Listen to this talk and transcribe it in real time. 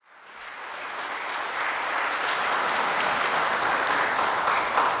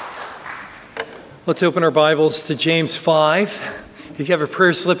Let's open our Bibles to James 5. If you have a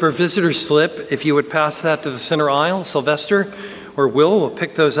prayer slip or visitor slip, if you would pass that to the center aisle, Sylvester or Will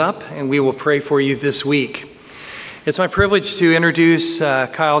pick those up and we will pray for you this week. It's my privilege to introduce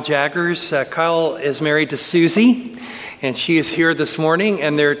Kyle Jaggers. Kyle is married to Susie, and she is here this morning,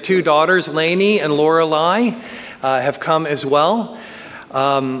 and their two daughters, Lainey and Lorelei, have come as well.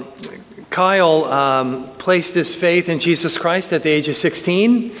 Kyle placed his faith in Jesus Christ at the age of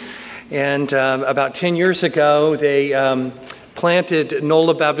 16. And about 10 years ago, they planted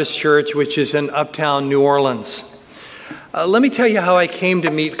NOLA Baptist Church, which is in uptown New Orleans. Let me tell you how I came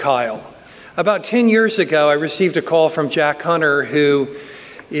to meet Kyle. About 10 years ago, I received a call from Jack Hunter, who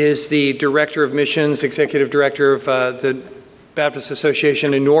is the Director of Missions, Executive Director of the Baptist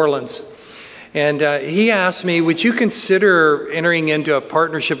Association in New Orleans. And he asked me, would you consider entering into a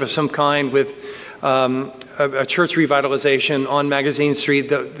partnership of some kind with a church revitalization on Magazine Street,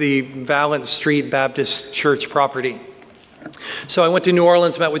 the Valence Street Baptist Church property. So I went to New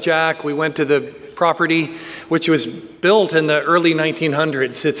Orleans, met with Jack. We went to the property, which was built in the early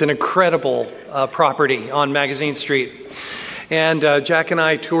 1900s. It's an incredible property on Magazine Street. And Jack and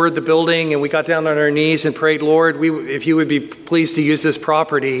I toured the building, and we got down on our knees and prayed, Lord, if you would be pleased to use this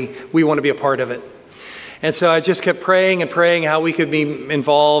property, we want to be a part of it. And so I just kept praying and praying how we could be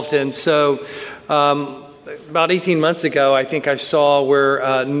involved. And so about 18 months ago, I think I saw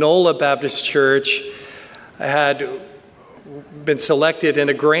where NOLA Baptist Church had been selected in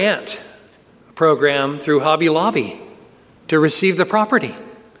a grant program through Hobby Lobby to receive the property,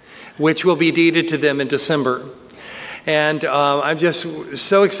 which will be deeded to them in December. And I'm just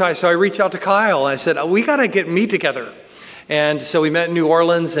so excited. So I reached out to Kyle. And I said, we got to meet together. And so we met in New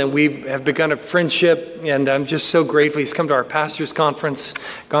Orleans, and we have begun a friendship, and I'm just so grateful. He's come to our pastors'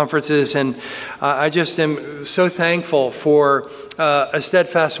 conferences, and I just am so thankful for a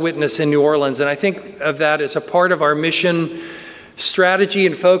steadfast witness in New Orleans. And I think of that as a part of our mission strategy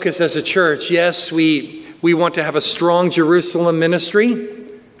and focus as a church. Yes, we want to have a strong Jerusalem ministry,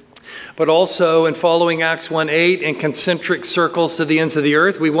 but also in following Acts 1:8 in concentric circles to the ends of the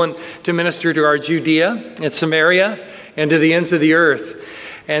earth. We want to minister to our Judea and Samaria and to the ends of the earth.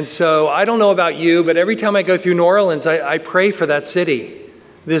 And so I don't know about you, but every time I go through New Orleans, I pray for that city,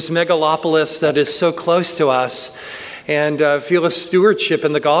 this megalopolis that is so close to us, and feel a stewardship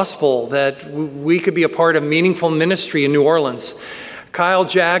in the gospel that we could be a part of meaningful ministry in New Orleans. Kyle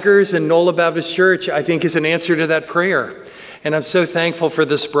Jaggers and NOLA Baptist Church, I think, is an answer to that prayer. And I'm so thankful for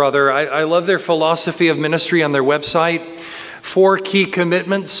this brother. I love their philosophy of ministry on their website. 4 key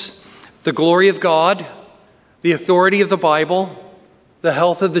commitments: the glory of God, the authority of the Bible, the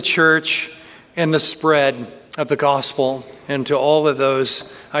health of the church, and the spread of the gospel. And to all of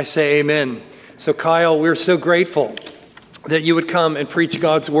those, I say amen. So Kyle, we're so grateful that you would come and preach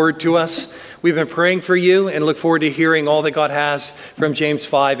God's word to us. We've been praying for you and look forward to hearing all that God has from James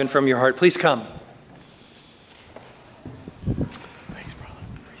 5 and from your heart. Please come. Thanks, brother.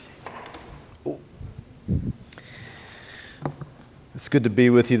 Appreciate it. It's good to be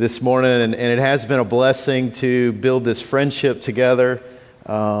with you this morning, and it has been a blessing to build this friendship together.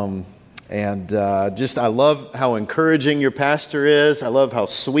 I love how encouraging your pastor is. I love how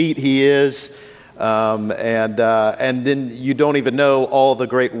sweet he is. And then you don't even know all the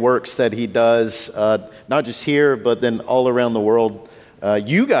great works that he does, not just here, but then all around the world.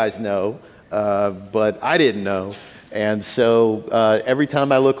 You guys know, but I didn't know. And so every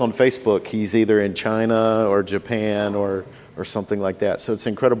time I look on Facebook, he's either in China or Japan or something like that. So it's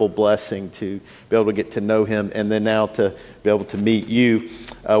an incredible blessing to be able to get to know him, and then now to be able to meet you.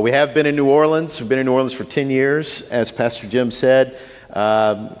 We have been in New Orleans. We've been in New Orleans for 10 years, as Pastor Jim said.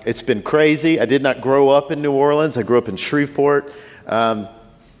 It's been crazy. I did not grow up in New Orleans. I grew up in Shreveport. So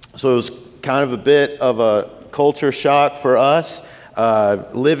it was kind of a bit of a culture shock for us.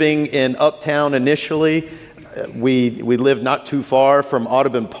 Living in Uptown initially, we lived not too far from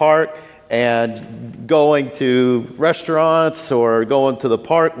Audubon Park, and going to restaurants or going to the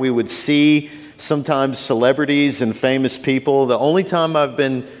park, we would see sometimes celebrities and famous people. The only time I've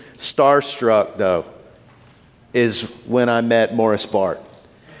been starstruck, though, is when I met Morris Bart.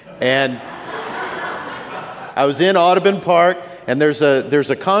 And I was in Audubon Park, and there's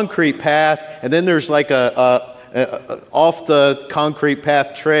a concrete path, and then there's like a off the concrete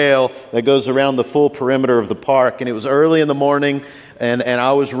path trail that goes around the full perimeter of the park. And it was early in the morning, and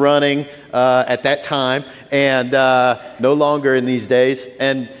I was running at that time, and no longer in these days.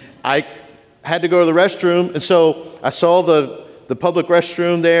 And I had to go to the restroom, and so I saw the public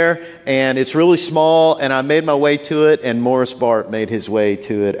restroom there, and it's really small, and I made my way to it, and Morris Bart made his way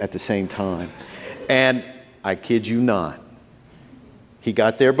to it at the same time. And I kid you not, He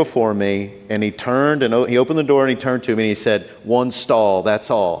got there before me, and he turned, and he opened the door, and he turned to me, and he said, "One stall, that's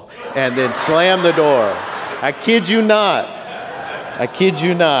all." And then slammed the door. I kid you not. I kid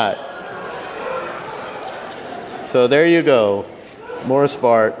you not. So there you go, Morris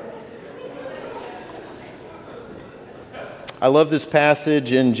Bart. I love this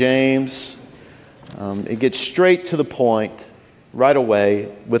passage in James. It gets straight to the point right away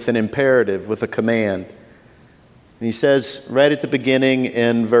with an imperative, with a command. And he says right at the beginning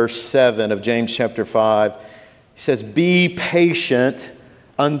in verse 7 of James chapter 5, he says, "Be patient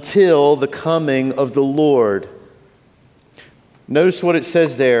until the coming of the Lord." Notice what it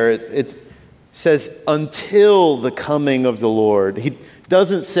says there. It says, until the coming of the Lord. He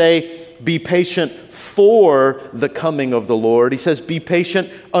doesn't say, be patient for the coming of the Lord. He says, be patient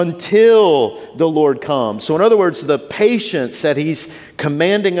until the Lord comes. So in other words, the patience that he's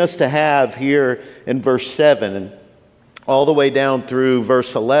commanding us to have here in verse 7 and all the way down through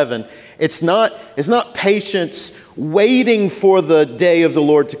verse 11, it's not patience waiting for the day of the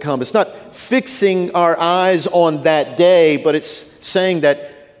Lord to come. It's not fixing our eyes on that day, but it's saying that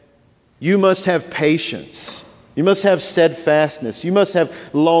you must have patience. You must have steadfastness. You must have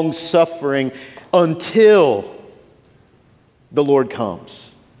long suffering until the Lord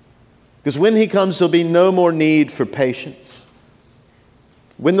comes. Because when he comes, there'll be no more need for patience.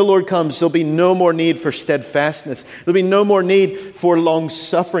 When the Lord comes, there'll be no more need for steadfastness. There'll be no more need for long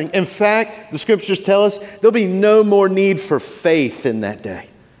suffering. In fact, the scriptures tell us there'll be no more need for faith in that day.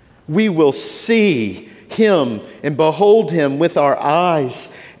 We will see him and behold him with our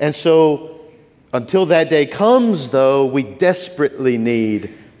eyes. And so until that day comes, though, we desperately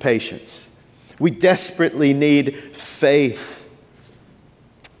need patience. We desperately need faith.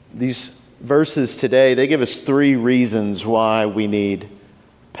 These verses today, they give us 3 reasons why we need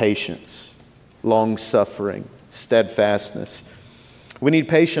patience, long-suffering, steadfastness. We need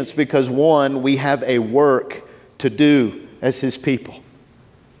patience because, 1, we have a work to do as his people.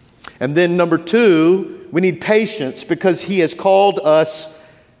 And then number 2, we need patience because he has called us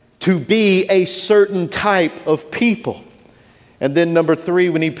to be a certain type of people. And then number 3,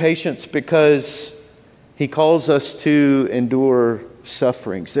 we need patience because he calls us to endure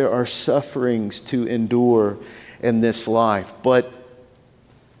sufferings. There are sufferings to endure in this life. But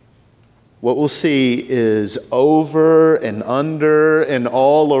what we'll see is over and under and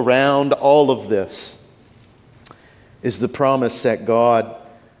all around all of this is the promise that God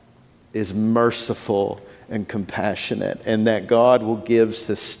is merciful and compassionate, and that God will give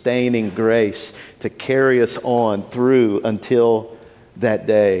sustaining grace to carry us on through until that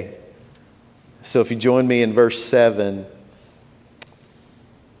day. So if you join me in verse 7,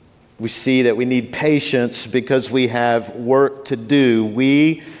 we see that we need patience because we have work to do.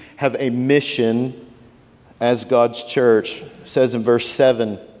 We have a mission as God's church. It says in verse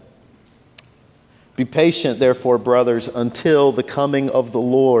 7, "Be patient, therefore, brothers, until the coming of the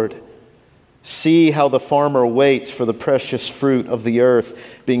Lord. See how the farmer waits for the precious fruit of the earth,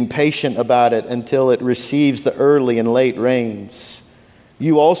 being patient about it until it receives the early and late rains.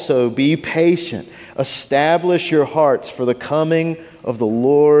 You also be patient. Establish your hearts, for the coming of the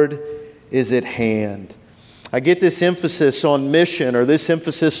Lord is at hand." I get this emphasis on mission, or this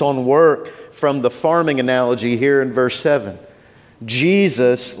emphasis on work, from the farming analogy here in verse 7.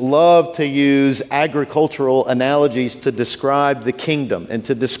 Jesus loved to use agricultural analogies to describe the kingdom and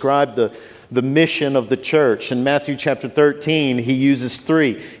to describe the mission of the church. In Matthew chapter 13, he uses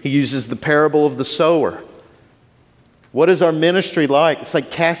 3. He uses the parable of the sower. What is our ministry like? It's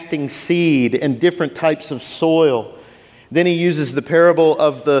like casting seed in different types of soil. Then he uses the parable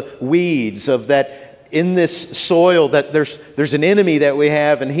of the weeds, of that in this soil that there's an enemy that we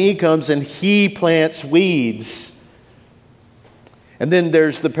have, and he comes and he plants weeds. And then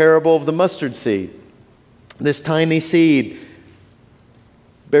there's the parable of the mustard seed. This tiny seed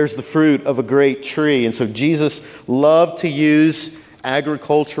bears the fruit of a great tree. And so Jesus loved to use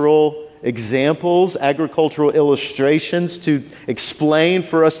agricultural examples, agricultural illustrations to explain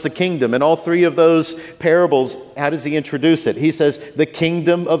for us the kingdom. And all 3 of those parables, how does he introduce it? He says, the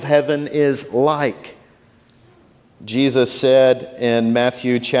kingdom of heaven is like. Jesus said in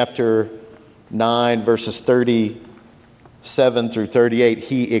Matthew chapter 9, verses 37 through 38,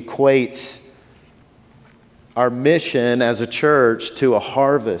 he equates our mission as a church to a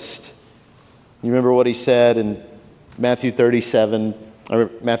harvest. You remember what he said in Matthew chapter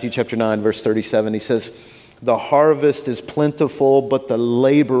 9, verse 37. He says, "The harvest is plentiful, but the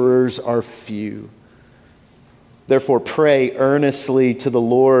laborers are few. Therefore pray earnestly to the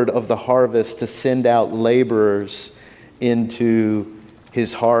Lord of the harvest to send out laborers into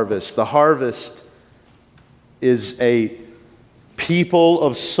his harvest." The harvest is a people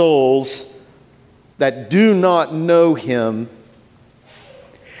of souls that do not know Him.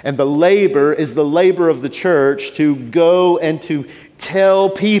 And the labor is the labor of the church to go and to tell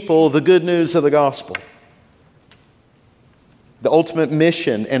people the good news of the gospel. The ultimate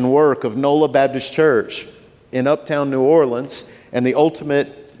mission and work of NOLA Baptist Church in Uptown New Orleans, and the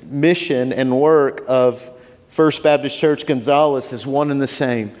ultimate mission and work of First Baptist Church Gonzales is one and the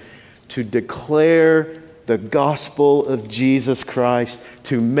same: to declare the gospel of Jesus Christ,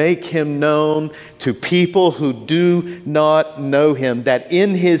 to make Him known to people who do not know Him, that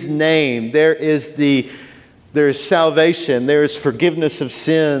in His name there is salvation, there is forgiveness of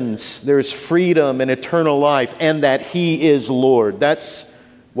sins, there is freedom and eternal life, and that He is Lord. That's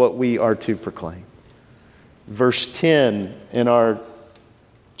what we are to proclaim. Verse 10 in our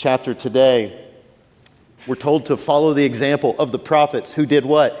chapter today, we're told to follow the example of the prophets who did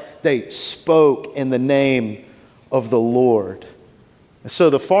what? They spoke in the name of the Lord. So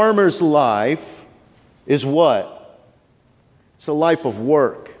the farmer's life is what? It's a life of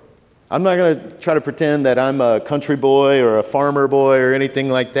work. I'm not going to try to pretend that I'm a country boy or a farmer boy or anything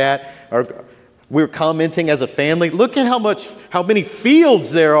like that. We're commenting as a family. Look at how many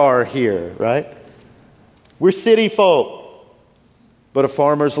fields there are here, right? We're city folk. But a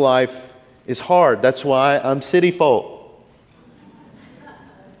farmer's life is hard. That's why I'm city folk.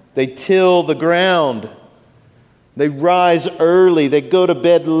 They till the ground. They rise early. They go to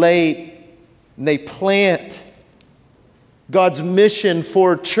bed late. And they plant. God's mission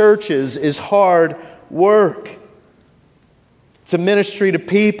for churches is hard work. It's a ministry to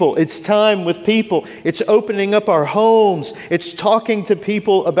people. It's time with people. It's opening up our homes. It's talking to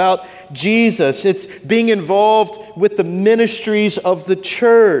people about Jesus. It's being involved with the ministries of the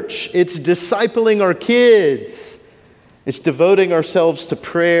church. It's discipling our kids. It's devoting ourselves to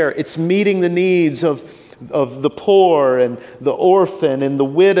prayer. It's meeting the needs of the poor and the orphan and the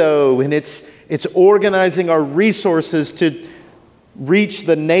widow. And it's organizing our resources to reach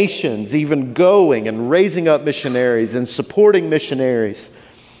the nations, even going and raising up missionaries and supporting missionaries.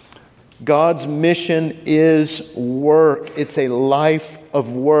 God's mission is work. It's a life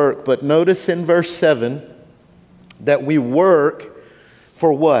of work. But notice in verse 7 that we work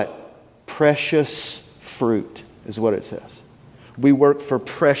for what? Precious fruit is what it says. We work for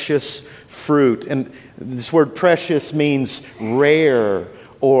precious fruit. And this word precious means rare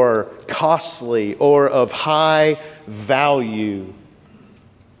or costly or of high value.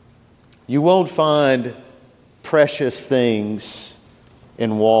 You won't find precious things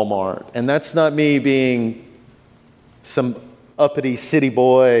in Walmart. And that's not me being some uppity city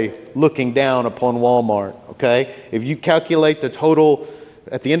boy looking down upon Walmart, okay? If you calculate the total,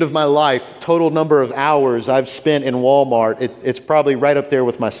 at the end of my life, the total number of hours I've spent in Walmart, it's probably right up there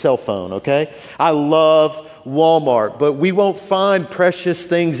with my cell phone, okay? I love Walmart, but we won't find precious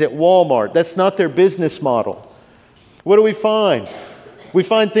things at Walmart. That's not their business model. What do we find? We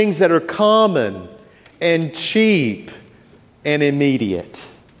find things that are common and cheap and immediate.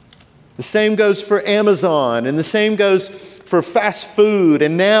 The same goes for Amazon, and the same goes for fast food.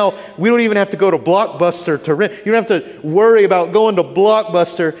 And now we don't even have to go to Blockbuster to rent. You don't have to worry about going to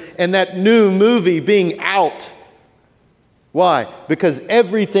Blockbuster and that new movie being out. Why? Because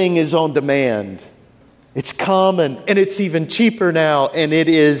everything is on demand. It's common, and it's even cheaper now, and it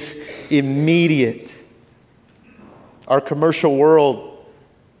is immediate. Our commercial world,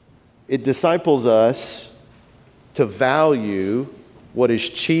 it disciples us to value what is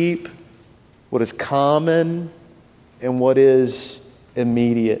cheap, what is common, and what is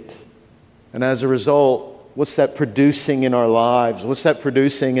immediate. And as a result, what's that producing in our lives? What's that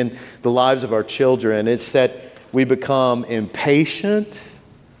producing in the lives of our children? It's that we become impatient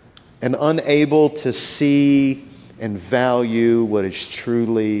and unable to see and value what is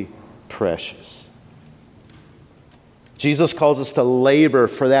truly precious. Jesus calls us to labor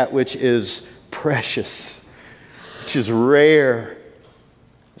for that which is precious, which is rare,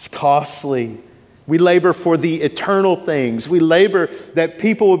 it's costly. We labor for the eternal things. We labor that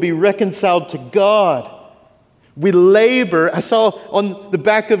people will be reconciled to God. We labor. I saw on the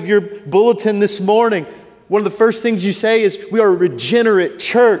back of your bulletin this morning, one of the first things you say is, we are a regenerate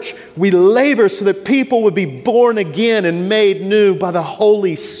church. We labor so that people would be born again and made new by the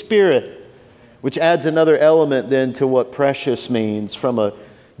Holy Spirit. Which adds another element then to what precious means from a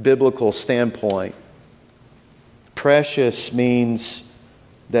biblical standpoint. Precious means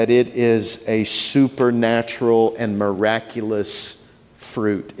that it is a supernatural and miraculous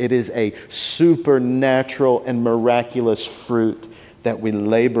fruit. It is a supernatural and miraculous fruit that we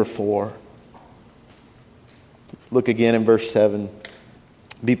labor for. Look again in verse 7.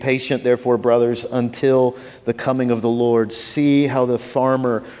 Be patient, therefore, brothers, until the coming of the Lord. See how the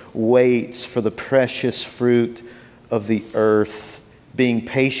farmer waits for the precious fruit of the earth, being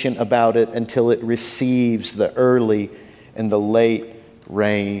patient about it until it receives the early and the late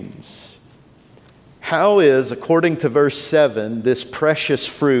rains. How is, according to verse 7, this precious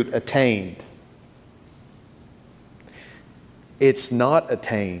fruit attained? It's not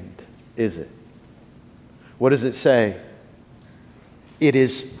attained, is it? What does it say? It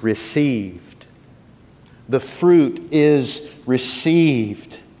is received. The fruit is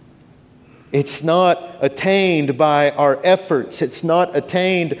received. It's not attained by our efforts. It's not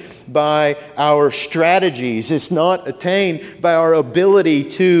attained by our strategies. It's not attained by our ability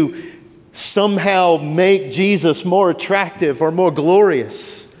to somehow make Jesus more attractive or more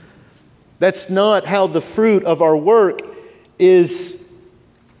glorious. That's not how the fruit of our work is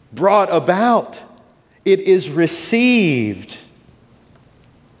brought about. It is received.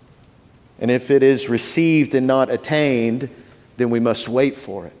 And if it is received and not attained, then we must wait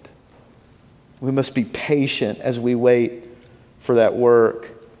for it. We must be patient as we wait for that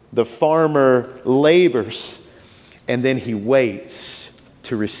work. The farmer labors, and then he waits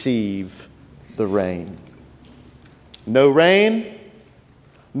to receive the rain. No rain,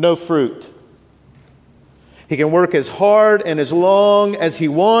 no fruit. He can work as hard and as long as he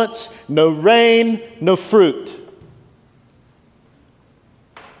wants. No rain, no fruit.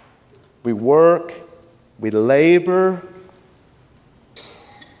 We work, we labor,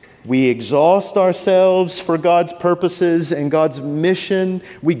 we exhaust ourselves for God's purposes and God's mission.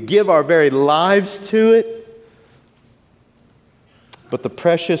 We give our very lives to it. But the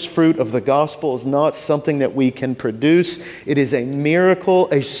precious fruit of the gospel is not something that we can produce. It is a miracle,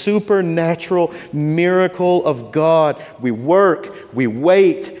 a supernatural miracle of God. We work, we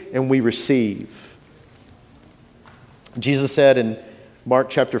wait, and we receive. Jesus said in Mark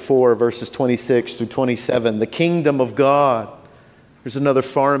chapter 4, verses 26 through 27, the kingdom of God. Here's another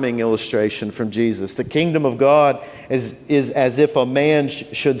farming illustration from Jesus. The kingdom of God is as if a man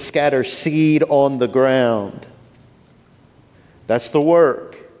should scatter seed on the ground. That's the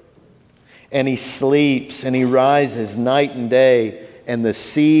work. And he sleeps and he rises night and day, and the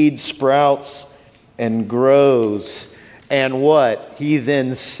seed sprouts and grows. And what? He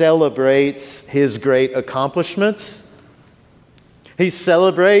then celebrates his great accomplishments. He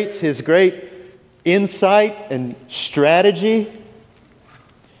celebrates his great insight and strategy.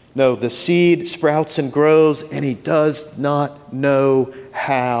 No, the seed sprouts and grows, and he does not know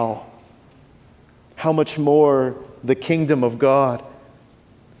how. How much more the kingdom of God?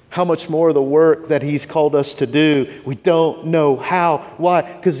 How much more the work that he's called us to do? We don't know how. Why?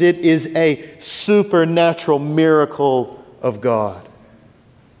 Because it is a supernatural miracle of God.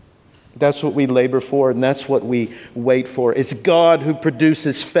 That's what we labor for, and that's what we wait for. It's God who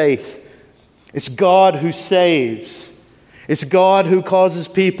produces faith. It's God who saves. It's God who causes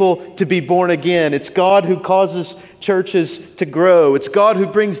people to be born again. It's God who causes churches to grow. It's God who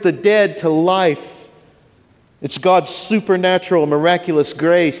brings the dead to life. It's God's supernatural, miraculous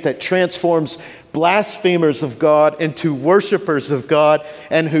grace that transforms blasphemers of God into worshipers of God,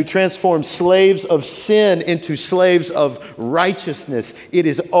 and who transforms slaves of sin into slaves of righteousness. It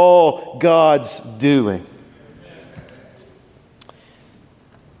is all God's doing.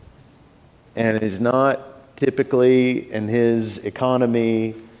 And it is not typically in his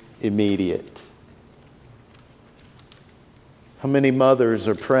economy immediate. How many mothers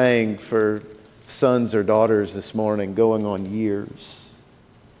are praying for sons or daughters this morning, going on years?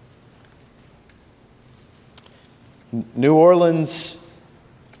 New Orleans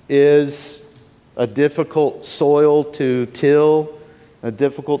is a difficult soil to till, a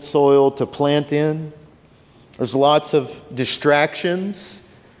difficult soil to plant in. There's lots of distractions.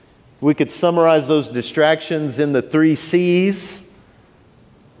 We could summarize those distractions in the 3 C's: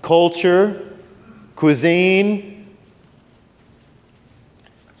 culture, cuisine,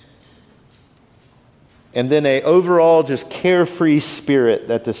 and then an overall just carefree spirit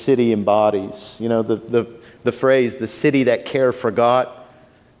that the city embodies. You know, the phrase, the city that care forgot.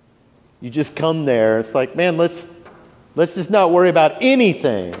 You just come there, it's like, man, let's just not worry about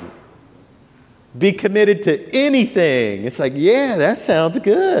anything. Be committed to anything. It's like, yeah, that sounds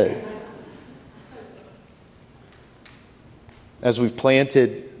good. As we've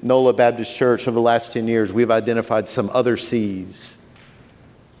planted NOLA Baptist Church over the last 10 years, we've identified some other C's.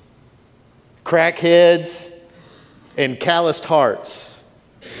 Crackheads and calloused hearts.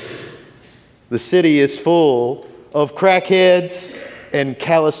 The city is full of crackheads and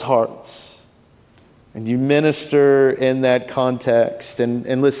calloused hearts. And you minister in that context.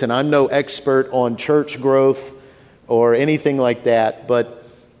 And listen, I'm no expert on church growth or anything like that, but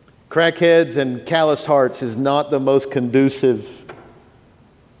Crackheads and calloused hearts is not the most conducive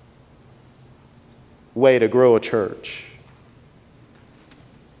way to grow a church.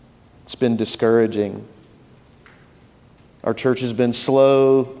 It's been discouraging. Our church has been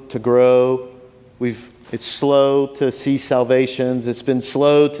slow to grow. It's slow to see salvations. It's been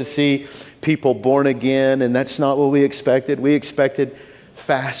slow to see people born again, and that's not what we expected. We expected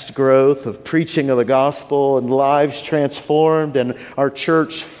fast growth of preaching of the gospel and lives transformed and our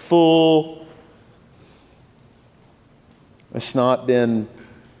church full. It's not been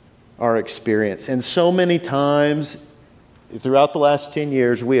our experience. And so many times throughout the last 10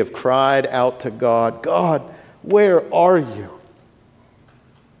 years, we have cried out to God, God, where are you?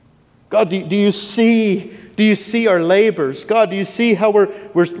 God, do you see our labors? God, do you see how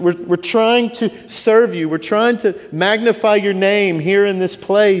we're trying to serve you? We're trying to magnify your name here in this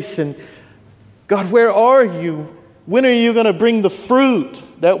place. And God, where are you? When are you going to bring the fruit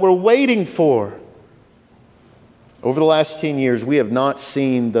that we're waiting for? Over the last 10 years, we have not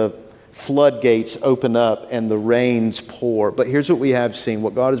seen the floodgates open up and the rains pour. But here's what we have seen.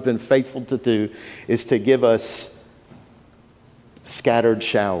 What God has been faithful to do is to give us scattered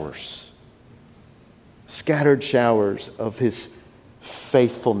showers. Scattered showers of His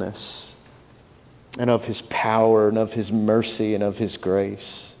faithfulness and of His power and of His mercy and of His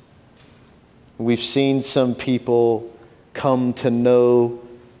grace. We've seen some people come to know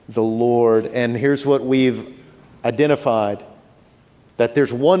the Lord. And here's what we've identified. That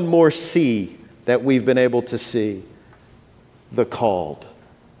there's one more C that we've been able to see. The called.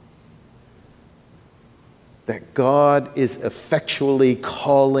 That God is effectually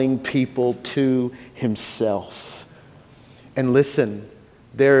calling people to Himself. And listen,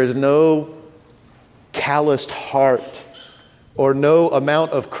 there is no calloused heart or no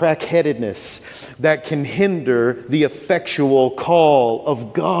amount of crackheadedness that can hinder the effectual call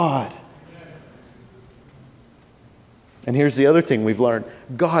of God. And here's the other thing we've learned.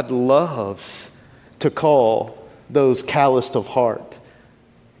 God loves to call those calloused of heart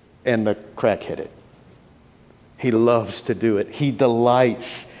and the crackheaded. He loves to do it. He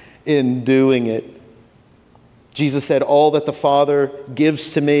delights in doing it. Jesus said, all that the Father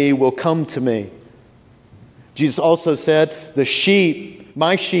gives to me will come to me. Jesus also said,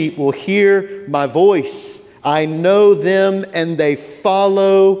 my sheep will hear my voice. I know them and they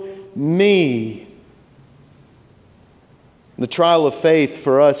follow me. The trial of faith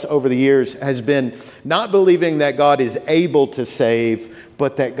for us over the years has been not believing that God is able to save,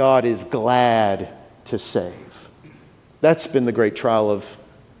 but that God is glad to save. That's been the great trial of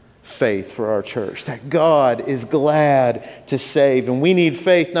faith for our church, that God is glad to save. And we need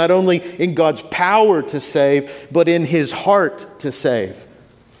faith not only in God's power to save, but in His heart to save.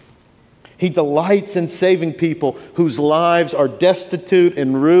 He delights in saving people whose lives are destitute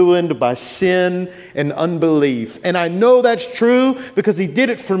and ruined by sin and unbelief. And I know that's true because He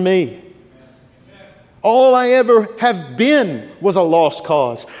did it for me. All I ever have been was a lost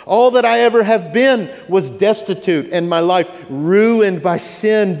cause. All that I ever have been was destitute and my life ruined by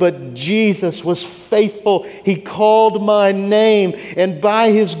sin. But Jesus was faithful. He called my name, and by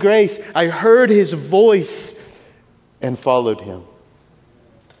His grace, I heard His voice and followed Him.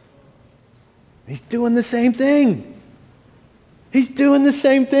 He's doing the same thing. He's doing the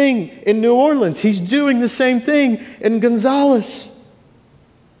same thing in New Orleans. He's doing the same thing in Gonzales.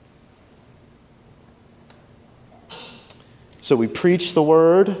 So we preach the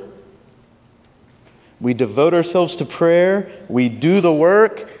word, we devote ourselves to prayer, we do the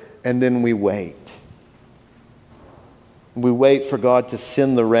work, and then we wait. We wait for God to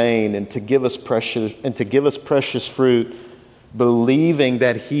send the rain and to give us precious fruit, believing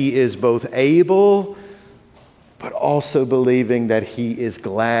that He is both able, but also believing that He is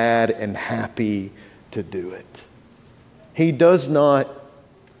glad and happy to do it. He does not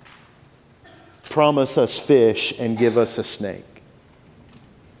promise us fish and give us a snake.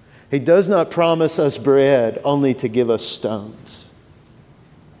 He does not promise us bread only to give us stones.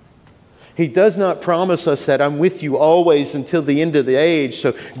 He does not promise us that I'm with you always until the end of the age,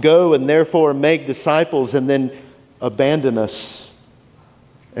 so go and therefore make disciples, and then abandon us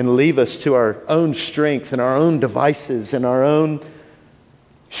and leave us to our own strength and our own devices and our own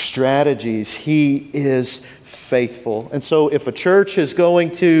strategies. He is faithful. And so if a church is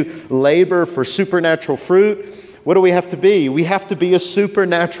going to labor for supernatural fruit, what do we have to be? We have to be a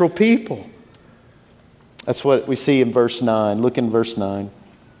supernatural people. That's what we see in verse 9. Look in verse 9.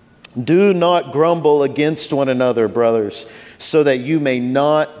 Do not grumble against one another, brothers, so that you may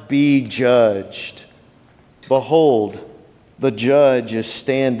not be judged. Behold, the judge is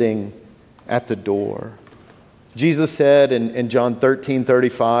standing at the door. Jesus said in John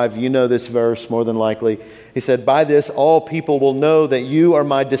 13:35, you know this verse more than likely. He said, "By this all people will know that you are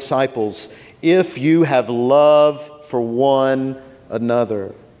my disciples, if you have love for one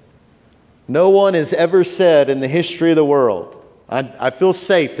another." No one has ever said in the history of the world, I feel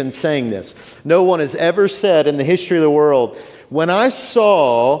safe in saying this, no one has ever said in the history of the world, when I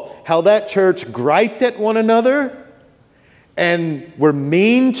saw how that church griped at one another and were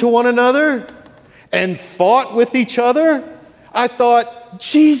mean to one another and fought with each other, I thought,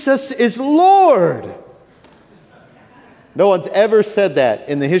 Jesus is Lord. No one's ever said that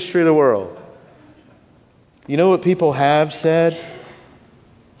in the history of the world. You know what people have said?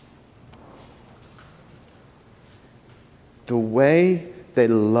 The way they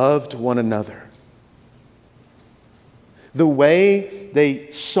loved one another. The way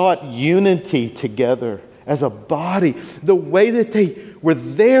they sought unity together as a body. The way that they were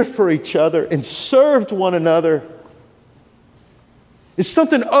there for each other and served one another. There's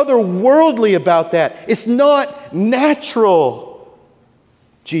something otherworldly about that. It's not natural.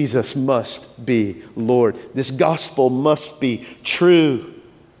 Jesus must be Lord. This gospel must be true.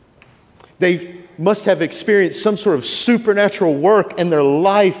 They must have experienced some sort of supernatural work in their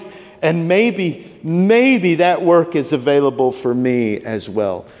life, and maybe that work is available for me as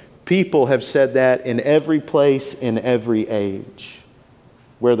well. People have said that in every place, in every age,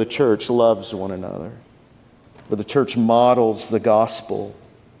 where the church loves one another, where the church models the gospel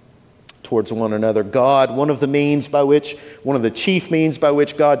towards one another. God, one of the chief means by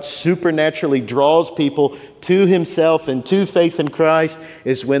which God supernaturally draws people to Himself and to faith in Christ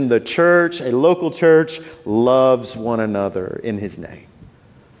is when the church, a local church, loves one another in His name.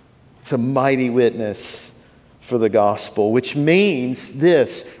 It's a mighty witness for the gospel, which means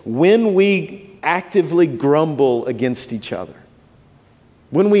this: when we actively grumble against each other,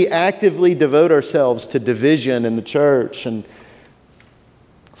 when we actively devote ourselves to division in the church and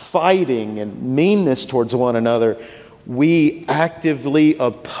fighting and meanness towards one another, we actively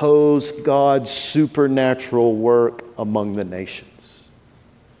oppose God's supernatural work among the nations.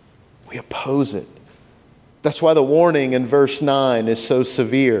 We oppose it. That's why the warning in verse 9 is so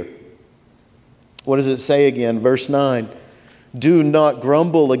severe. What does it say again? Verse 9, "Do not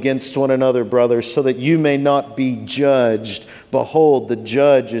grumble against one another, brothers, so that you may not be judged. Behold, the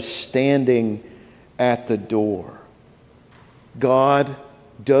judge is standing at the door." God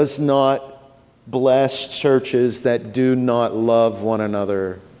does not bless churches that do not love one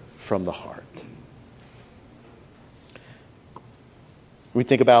another from the heart. We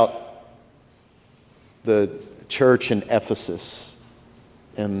think about the church in Ephesus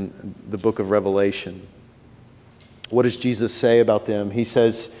in the book of Revelation. What does Jesus say about them? He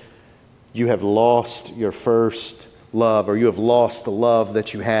says, "You have lost your first love," or "you have lost the love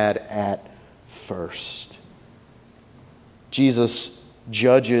that you had at first." Jesus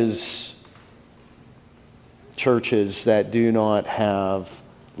judges churches that do not have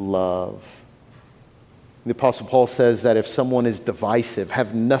love. The Apostle Paul says that if someone is divisive,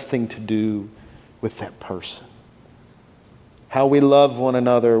 have nothing to do with that person. How we love one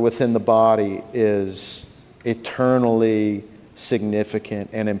another within the body is eternally significant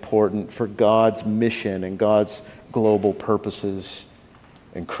and important for God's mission and God's global purposes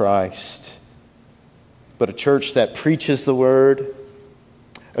in Christ. But a church that preaches the word,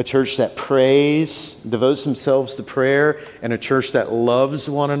 a church that prays, devotes themselves to prayer, and a church that loves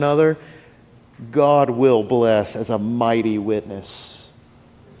one another, God will bless as a mighty witness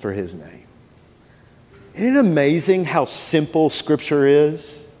for His name. Isn't it amazing how simple Scripture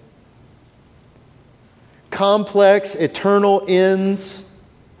is? Complex, eternal ends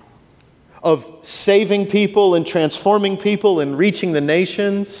of saving people and transforming people and reaching the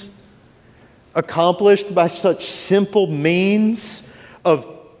nations, accomplished by such simple means of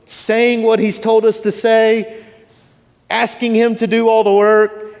saying what He's told us to say, asking Him to do all the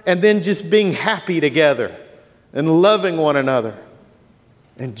work, and then just being happy together and loving one another.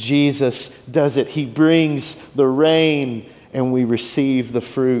 And Jesus does it. He brings the rain, and we receive the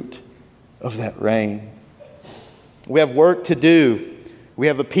fruit of that rain. We have work to do. We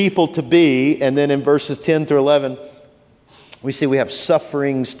have a people to be. And then in verses 10 through 11, we see we have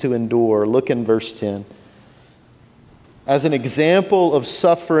sufferings to endure. Look in verse 10. As an example of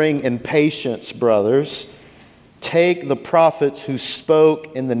suffering and patience, brothers, take the prophets who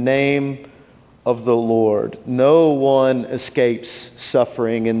spoke in the name of the Lord. No one escapes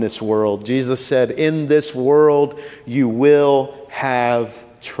suffering in this world. Jesus said, "In this world you will have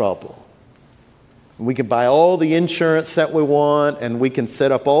trouble." We can buy all the insurance that we want, and we can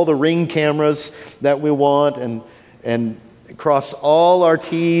set up all the Ring cameras that we want, and cross all our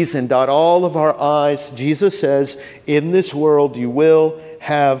T's and dot all of our I's. Jesus says, in this world you will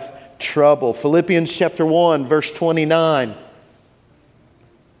have trouble. Philippians chapter 1, verse 29.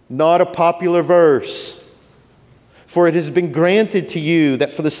 Not a popular verse. For it has been granted to you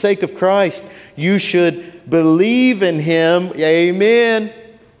that for the sake of Christ you should believe in Him. Amen.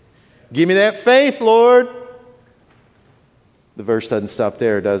 Give me that faith, Lord. The verse doesn't stop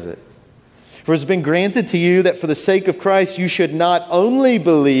there, does it? For it has been granted to you that for the sake of Christ you should not only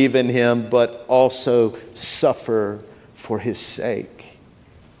believe in Him, but also suffer for His sake.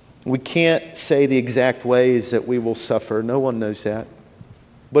 We can't say the exact ways that we will suffer. No one knows that.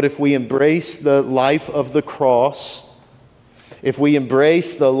 But if we embrace the life of the cross, if we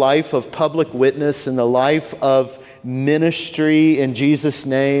embrace the life of public witness and the life of ministry in Jesus'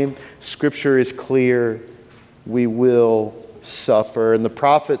 name, Scripture is clear. We will suffer. And the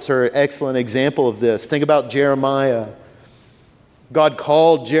prophets are an excellent example of this. Think about Jeremiah. God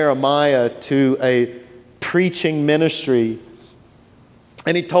called Jeremiah to a preaching ministry.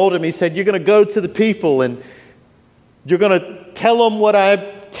 And He told him, He said, you're going to go to the people and you're going to tell them what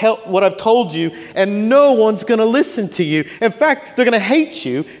I've told you, and no one's going to listen to you. In fact, they're going to hate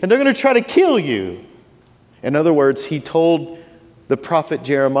you and they're going to try to kill you. In other words, He told the prophet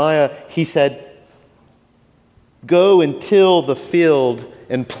Jeremiah, He said, go and till the field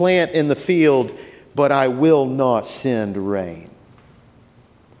and plant in the field, but I will not send rain.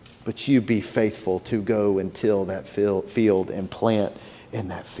 But you be faithful to go and till that field and plant in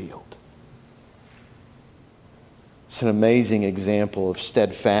that field. It's an amazing example of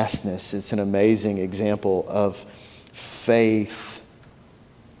steadfastness. It's an amazing example of faith.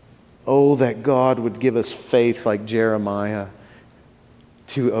 Oh, that God would give us faith like Jeremiah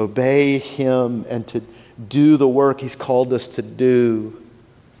to obey Him and to do the work He's called us to do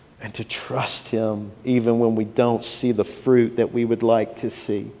and to trust Him even when we don't see the fruit that we would like to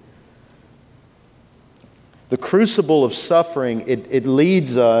see. The crucible of suffering, it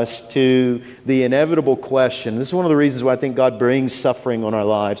leads us to the inevitable question. This is one of the reasons why I think God brings suffering on our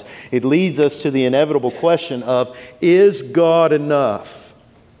lives. It leads us to the inevitable question of, is God enough?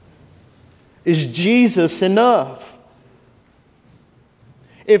 Is Jesus enough?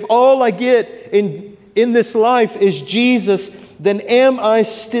 If all I get in this life is Jesus, then am I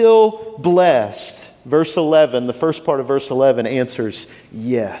still blessed? Verse 11, the first part of verse 11 answers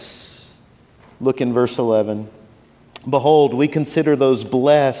yes. Look in verse 11. Behold, we consider those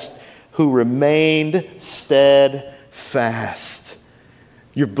blessed who remained steadfast.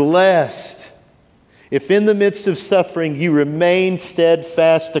 You're blessed if in the midst of suffering you remain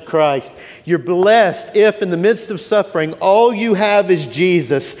steadfast to Christ. You're blessed if in the midst of suffering all you have is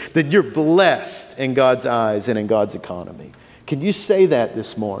Jesus, then you're blessed in God's eyes and in God's economy. Can you say that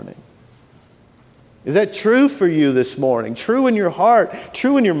this morning? Is that true for you this morning? True in your heart?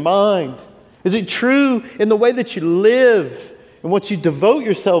 True in your mind? Is it true in the way that you live and what you devote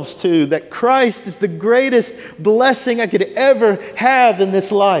yourselves to, that Christ is the greatest blessing I could ever have in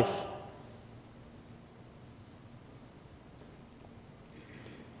this life?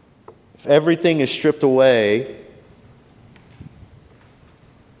 If everything is stripped away,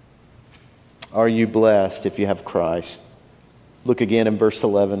 are you blessed if you have Christ? Look again in verse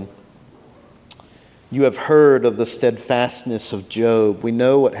 11. You have heard of the steadfastness of Job. We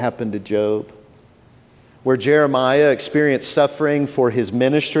know what happened to Job. Where Jeremiah experienced suffering for his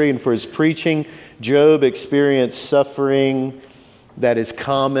ministry and for his preaching, Job experienced suffering that is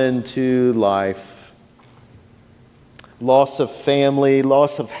common to life. Loss of family,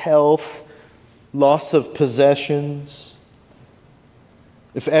 loss of health, loss of possessions.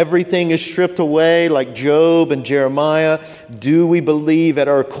 If everything is stripped away like Job and Jeremiah, do we believe at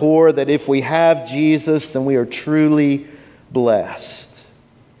our core that if we have Jesus, then we are truly blessed?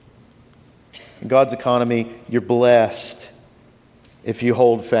 In God's economy, you're blessed if you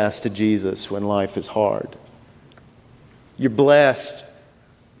hold fast to Jesus when life is hard. You're blessed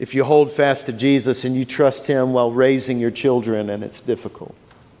if you hold fast to Jesus and you trust Him while raising your children and it's difficult.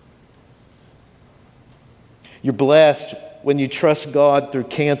 You're blessed when you trust God through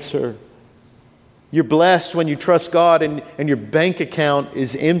cancer. You're blessed when you trust God and your bank account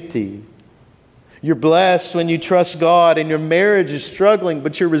is empty. You're blessed when you trust God and your marriage is struggling,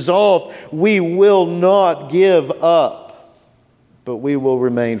 but you're resolved, we will not give up, but we will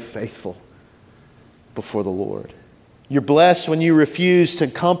remain faithful before the Lord. You're blessed when you refuse to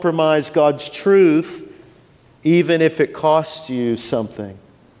compromise God's truth, even if it costs you something.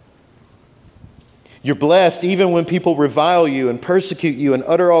 You're blessed even when people revile you and persecute you and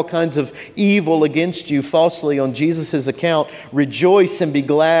utter all kinds of evil against you falsely on Jesus' account. Rejoice and be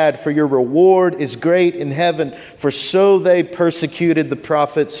glad, for your reward is great in heaven, for so they persecuted the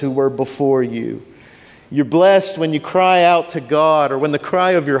prophets who were before you. You're blessed when you cry out to God, or when the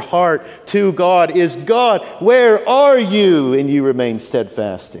cry of your heart to God is, God, where are you? And you remain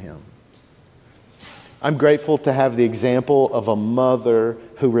steadfast to Him. I'm grateful to have the example of a mother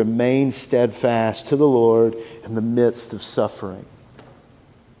who remains steadfast to the Lord in the midst of suffering.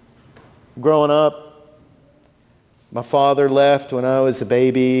 Growing up, my father left when I was a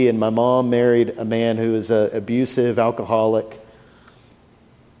baby, and my mom married a man who was an abusive alcoholic.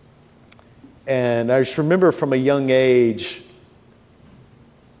 And I just remember from a young age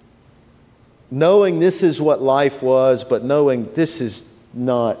knowing this is what life was, but knowing this is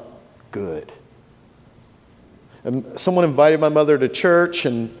not good. And someone invited my mother to church,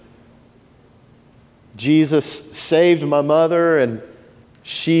 and Jesus saved my mother, and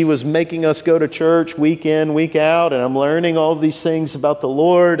she was making us go to church week in, week out, and I'm learning all these things about the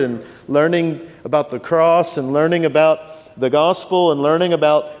Lord, and learning about the cross, and learning about the gospel, and learning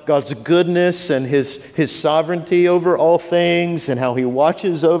about God's goodness and His sovereignty over all things, and how He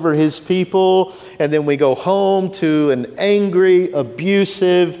watches over His people. And then we go home to an angry,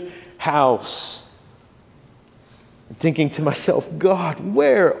 abusive house. Thinking to myself, God,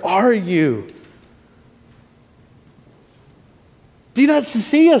 where are you? Do you not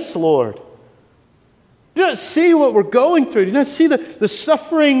see us, Lord? Do you not see what we're going through? Do you not see the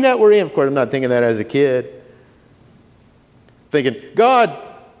suffering that we're in? Of course, I'm not thinking that as a kid. Thinking, God,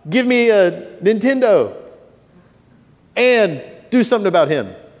 give me a Nintendo and do something about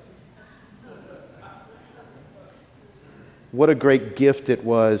him. What a great gift it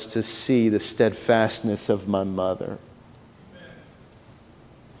was to see the steadfastness of my mother,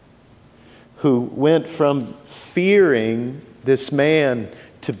 who went from fearing this man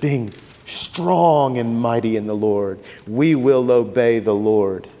to being strong and mighty in the Lord. We will obey the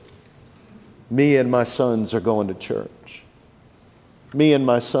Lord. Me and my sons are going to church. Me and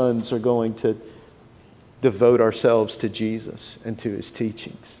my sons are going to devote ourselves to Jesus and to His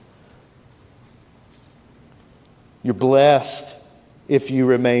teachings. You're blessed if you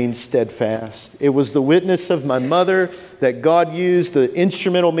remain steadfast. It was the witness of my mother that God used the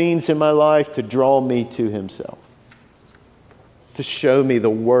instrumental means in my life to draw me to Himself, to show me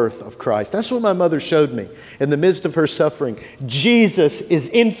the worth of Christ. That's what my mother showed me in the midst of her suffering. Jesus is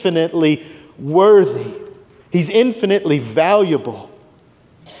infinitely worthy. He's infinitely valuable.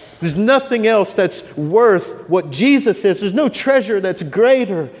 There's nothing else that's worth what Jesus is. There's no treasure that's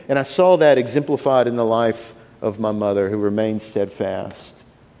greater. And I saw that exemplified in the life of my mother, who remained steadfast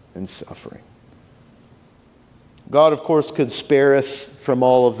in suffering. God, of course, could spare us from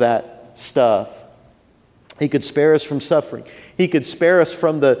all of that stuff. He could spare us from suffering. He could spare us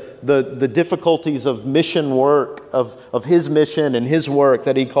from the difficulties of mission work, of His mission and His work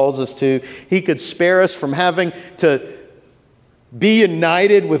that He calls us to. He could spare us from having to be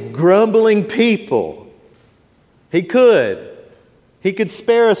united with grumbling people. He could. He could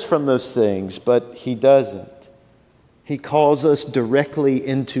spare us from those things, but He doesn't. He calls us directly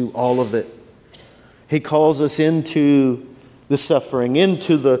into all of it. He calls us into the suffering,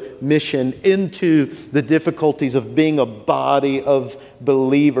 into the mission, into the difficulties of being a body of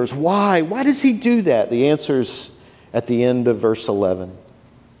believers. Why? Why does He do that? The answer's at the end of verse 11.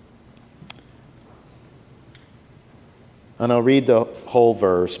 And I'll read the whole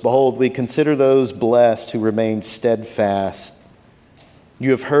verse. Behold, we consider those blessed who remain steadfast. You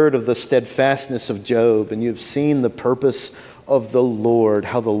have heard of the steadfastness of Job, and you have seen the purpose of the Lord,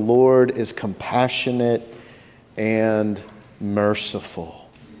 how the Lord is compassionate and merciful.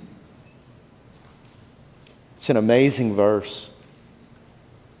 It's an amazing verse.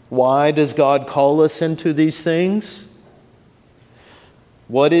 Why does God call us into these things?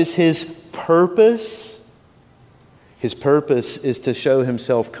 What is His purpose? His purpose is to show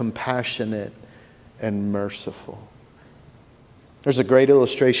Himself compassionate and merciful. There's a great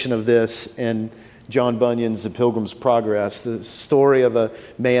illustration of this in John Bunyan's The Pilgrim's Progress, the story of a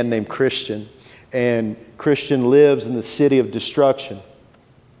man named Christian. And Christian lives in the city of destruction.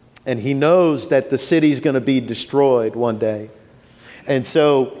 And he knows that the city's going to be destroyed one day. And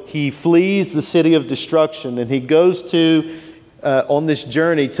so he flees the city of destruction, and he goes on this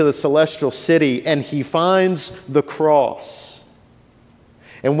journey to the celestial city, and he finds the cross.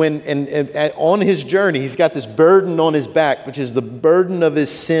 And on his journey, he's got this burden on his back, which is the burden of his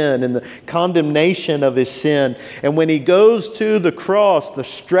sin and the condemnation of his sin. And when he goes to the cross, the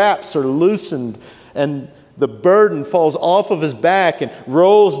straps are loosened and the burden falls off of his back and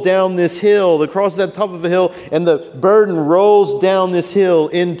rolls down this hill, across that top of a hill, and the burden rolls down this hill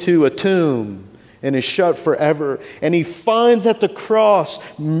into a tomb and is shut forever. And he finds at the cross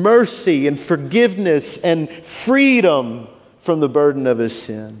mercy and forgiveness and freedom from the burden of his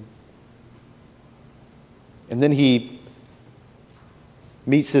sin. And then he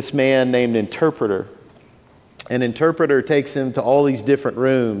meets this man named Interpreter. An Interpreter takes him to all these different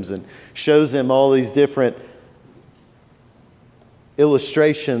rooms and shows him all these different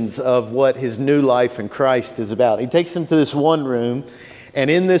illustrations of what his new life in Christ is about. He takes him to this one room, and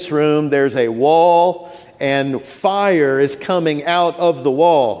in this room there's a wall, and fire is coming out of the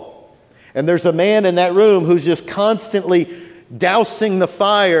wall. And there's a man in that room who's just constantly dousing the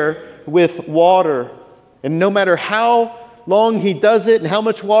fire with water. And no matter how long he does it and how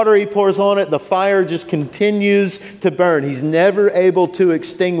much water he pours on it, the fire just continues to burn. He's never able to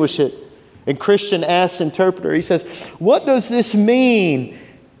extinguish it. And Christian asks Interpreter, he says, "What does this mean?"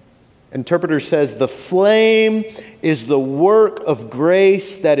 Interpreter says, "The flame is the work of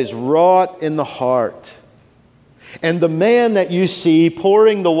grace that is wrought in the heart. And the man that you see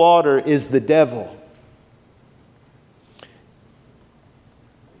pouring the water is the devil.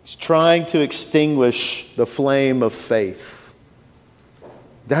 He's trying to extinguish the flame of faith."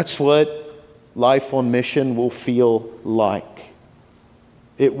 That's what life on mission will feel like.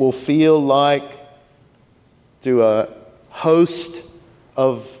 It will feel like, through a host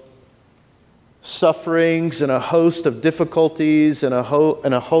of sufferings and a host of difficulties and a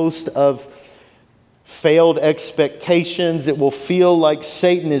host of failed expectations, it will feel like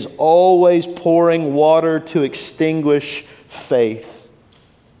Satan is always pouring water to extinguish faith.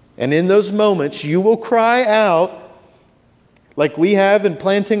 And in those moments, you will cry out, like we have in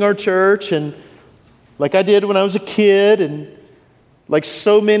planting our church, and like I did when I was a kid, and like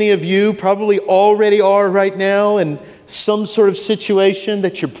so many of you probably already are right now in some sort of situation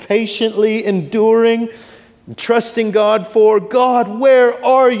that you're patiently enduring, trusting God for. God, where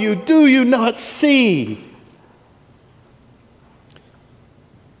are you? Do you not see?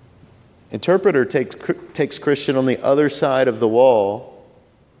 Interpreter takes Christian on the other side of the wall,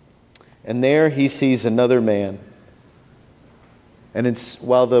 and there he sees another man. And it's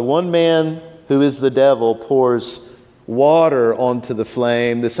while the one man who is the devil pours water onto the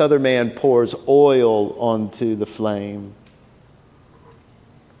flame, this other man pours oil onto the flame.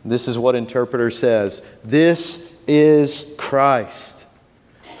 This is what Interpreter says. This is Christ,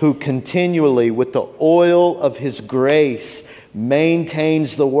 who continually, with the oil of His grace,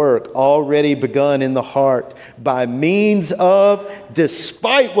 maintains the work already begun in the heart by means of,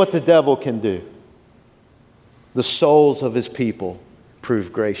 despite what the devil can do, the souls of His people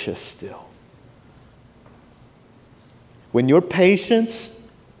prove gracious still. When your patience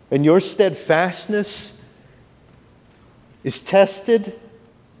and your steadfastness is tested,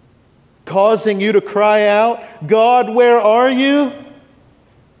 causing you to cry out, "God, where are you?"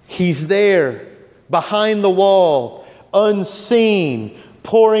 He's there, behind the wall, unseen,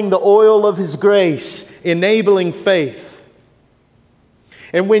 pouring the oil of His grace, enabling faith.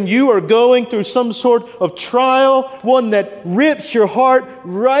 And when you are going through some sort of trial, one that rips your heart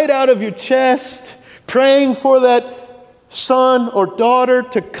right out of your chest, praying for that son or daughter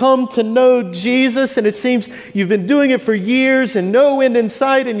to come to know Jesus, and it seems you've been doing it for years and no end in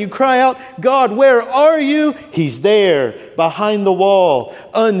sight, and you cry out, "God, where are you?" He's there, behind the wall,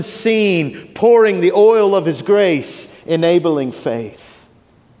 unseen, pouring the oil of His grace, enabling faith.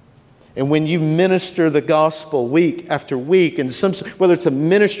 And when you minister the gospel week after week, and whether it's a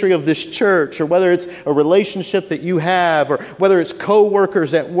ministry of this church, or whether it's a relationship that you have, or whether it's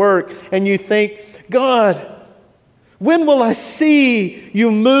co-workers at work, and you think, "God, when will I see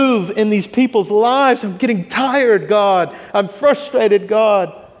you move in these people's lives? I'm getting tired, God. I'm frustrated,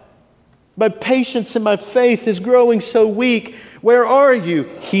 God. My patience and my faith is growing so weak. Where are you?"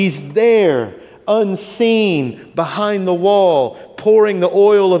 He's there, unseen, behind the wall, pouring the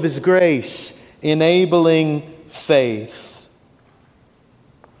oil of His grace, enabling faith.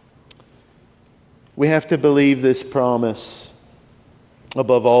 We have to believe this promise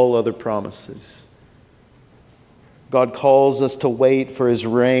above all other promises. God calls us to wait for His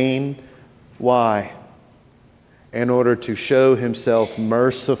reign. Why? In order to show Himself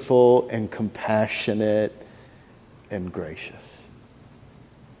merciful and compassionate and gracious.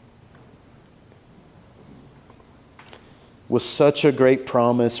 With such a great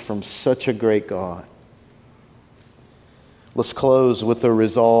promise from such a great God. Let's close with the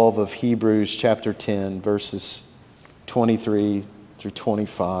resolve of Hebrews chapter 10, verses 23 through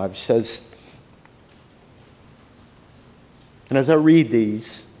 25. It says, and as I read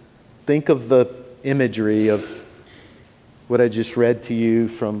these, think of the imagery of what I just read to you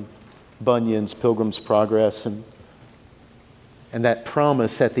from Bunyan's Pilgrim's Progress and that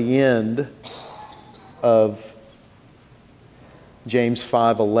promise at the end of James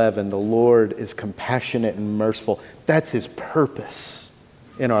 5:11, the Lord is compassionate and merciful. That's His purpose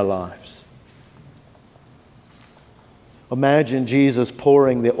in our lives. Imagine Jesus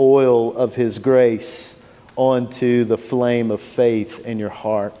pouring the oil of His grace onto the flame of faith in your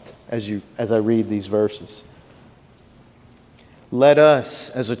heart as I read these verses. Let us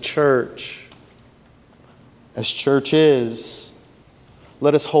as a church, as church is,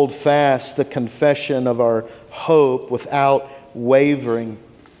 let us hold fast the confession of our hope without wavering.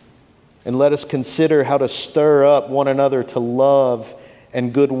 And let us consider how to stir up one another to love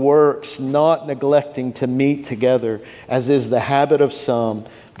and good works, not neglecting to meet together, as is the habit of some,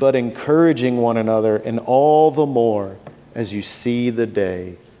 but encouraging one another, and all the more as you see the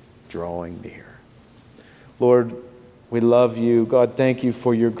day drawing near. Lord, we love you. God, thank you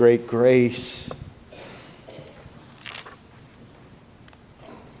for your great grace.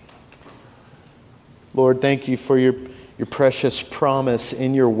 Lord, thank you for your precious promise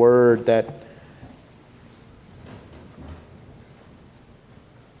in your word that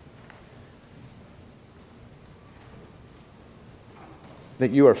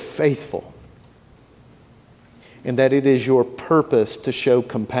you are faithful and that it is your purpose to show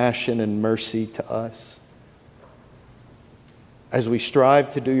compassion and mercy to us. As we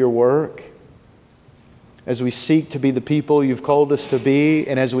strive to do your work, as we seek to be the people you've called us to be,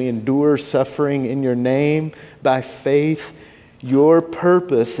 and as we endure suffering in your name by faith, your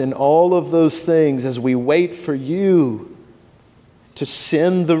purpose in all of those things, as we wait for you to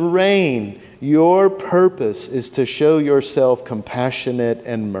send the rain, your purpose is to show yourself compassionate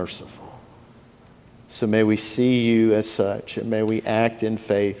and merciful. So may we see you as such, and may we act in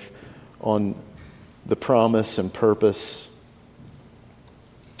faith on the promise and purpose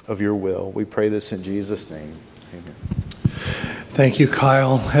of your will. We pray this in Jesus' name. Amen. Thank you,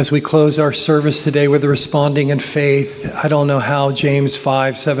 Kyle. As we close our service today with responding in faith, I don't know how James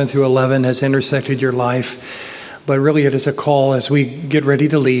 5:7-11 has intersected your life, but really it is a call as we get ready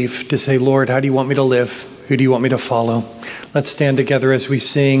to leave to say, Lord, how do you want me to live? Who do you want me to follow? Let's stand together as we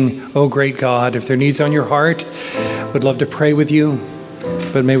sing, Oh Great God. If there are needs on your heart, we'd love to pray with you,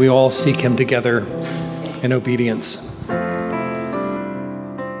 but may we all seek Him together in obedience.